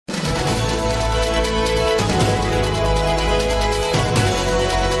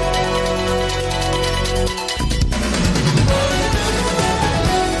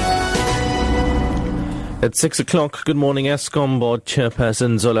At 6 o'clock, good morning. Eskom board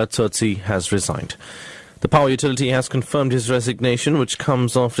chairperson Zola Tsotsi has resigned. The power utility has confirmed his resignation, which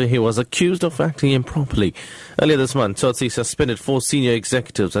comes after he was accused of acting improperly. Earlier this month, Tsotsi suspended 4 senior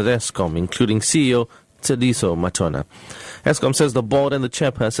executives at Eskom, including CEO Nathi Mthethwa. Eskom says the board and the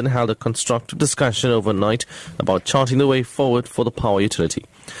chairperson held a constructive discussion overnight about charting the way forward for the power utility.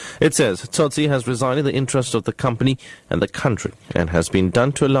 It says Tsotsi has resigned in the interest of the company and the country and has been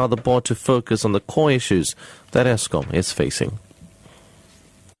done to allow the board to focus on the core issues that Eskom is facing.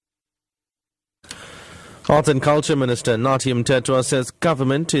 Arts and Culture Minister Nathi Mthethwa says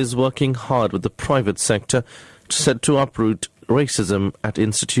government is working hard with the private sector to uproot racism at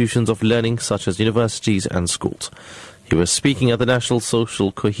institutions of learning such as universities and schools. He was speaking at the National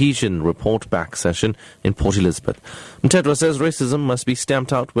Social Cohesion Report Back session in Port Elizabeth. Mthethwa says racism must be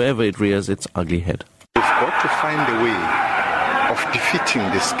stamped out wherever it rears its ugly head. We've got to find a way of defeating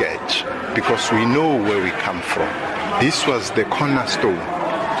this scourge because we know where we come from. This was the cornerstone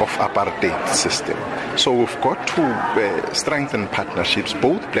of apartheid system. So we've got to strengthen partnerships,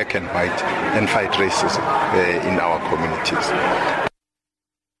 both black and white, and fight racism in our communities.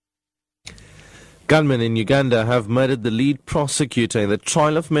 Gunmen in Uganda have murdered the lead prosecutor in the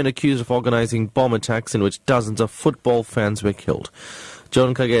trial of men accused of organising bomb attacks in which dozens of football fans were killed.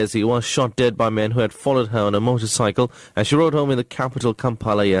 Joan Kagezi was shot dead by men who had followed her on a motorcycle as she rode home in the capital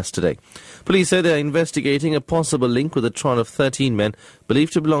Kampala yesterday. Police say they are investigating a possible link with the trial of 13 men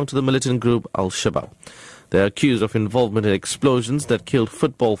believed to belong to the militant group Al-Shabaab. They are accused of involvement in explosions that killed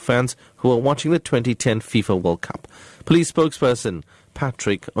football fans who were watching the 2010 FIFA World Cup. Police spokesperson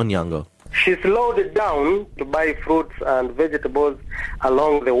Patrick Onyango. She slowed down to buy fruits and vegetables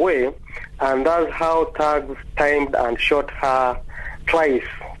along the way, and that's how thugs timed and shot her twice.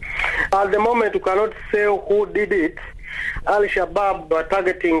 At the moment, we cannot say who did it. Al-Shabaab were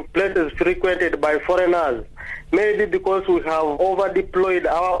targeting places frequented by foreigners. Maybe because we have over-deployed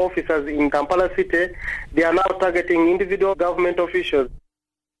our officers in Kampala City, they are now targeting individual government officials.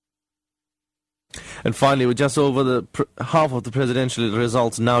 And finally, with just over half of the presidential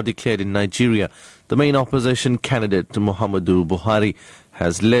results now declared in Nigeria, the main opposition candidate, Muhammadu Buhari,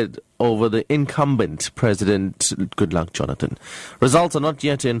 has led over the incumbent President Goodluck Jonathan. Results are not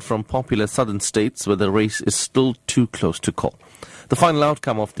yet in from popular southern states where the race is still too close to call. The final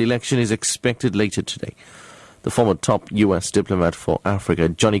outcome of the election is expected later today. The former top U.S. diplomat for Africa,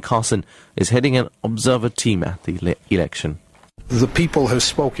 Johnny Carson, is heading an observer team at the election. The people have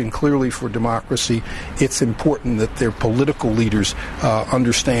spoken clearly for democracy. It's important that their political leaders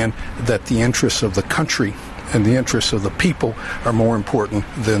understand that the interests of the country and the interests of the people are more important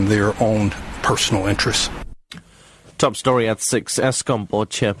than their own personal interests. Top story at 6. Eskom board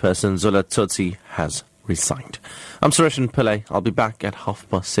chairperson Zola Tsotsi has resigned. I'm SARESHEN Pillay. I'll be back at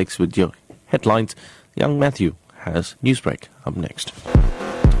 6:30 with your headlines. Young Matthew has Newsbreak up next.